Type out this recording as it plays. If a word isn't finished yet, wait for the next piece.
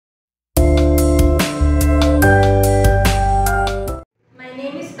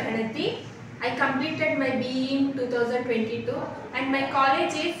2022 and my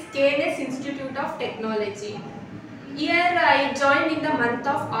college is KNS Institute of Technology. Here I joined in the month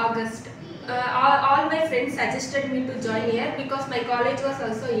of August. All my friends suggested me to join here because my college was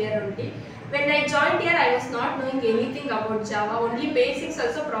also here only. When I joined here, I was not knowing anything about Java, only basics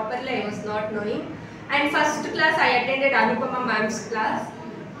also properly I was not knowing. And first class I attended Anupama ma'am's class.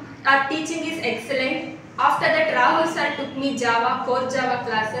 Our teaching is excellent. After that, Rahul sir took me Java, core Java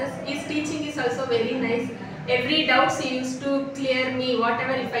classes. His teaching is also very nice. Every doubts he used to clear me,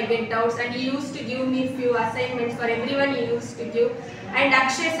 whatever if I get doubts, and he used to give me few assignments for everyone he used to give. And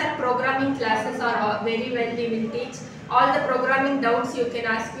Akshay sir programming classes are very well, he will teach. All the programming doubts you can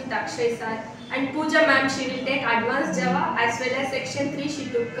ask with Akshay sir. And Pooja ma'am, she will take advanced Java as well as section 3 she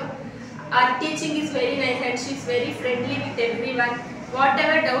took. Our teaching is very nice and she is very friendly with everyone.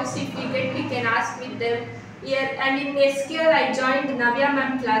 Whatever doubts if we get, we can ask with them. Here and in SQL I joined Navya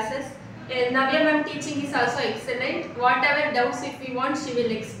ma'am classes. Navya ma'am teaching is also excellent. Whatever doubts if we want, she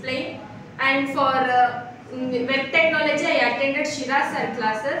will explain. And for web technology, I attended Shira sir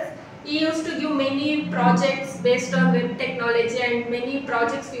classes. He used to give many projects based on web technology and many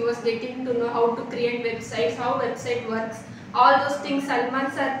projects we was getting to know how to create websites, how website works. All those things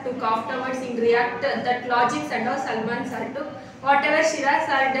Salman sir took afterwards in React, that logics and all Salman sir took. Whatever Shira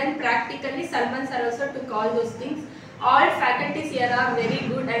sir done practically, Salman sir also took all those things. All faculties here are very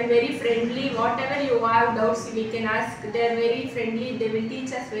good and very friendly. Whatever you have doubts, we can ask. They are very friendly. They will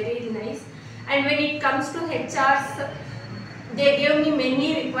teach us very nice. And when it comes to HRs, they gave me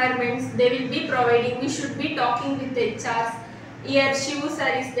many requirements. They will be providing. We should be talking with HRs. Here Shivu sir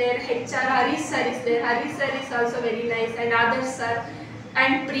is there, HR Harish sir is there. Harish sir is also very nice, and others sir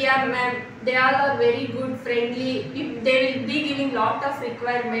and Priya ma'am. They all are very good, friendly. They will be giving lot of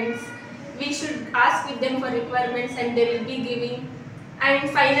requirements. We should ask with them for requirements and they will be giving. And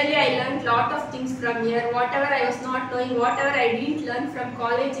finally I learned lot of things from here. Whatever I was not knowing, whatever I didn't learn from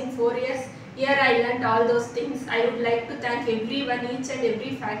college in 4 years, here I learned all those things. I would like to thank everyone, each and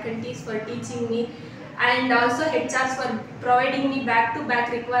every faculties for teaching me, and also HRs for providing me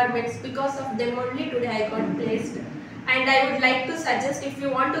back-to-back requirements. Because of them only today I got placed. And I would like to suggest, if you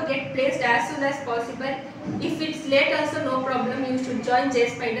want to get placed as soon as possible, if it's late also no problem, you should join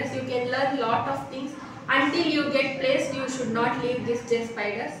JSpiders. You can learn lot of things. Until you get placed, you should not leave this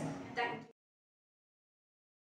JSpiders.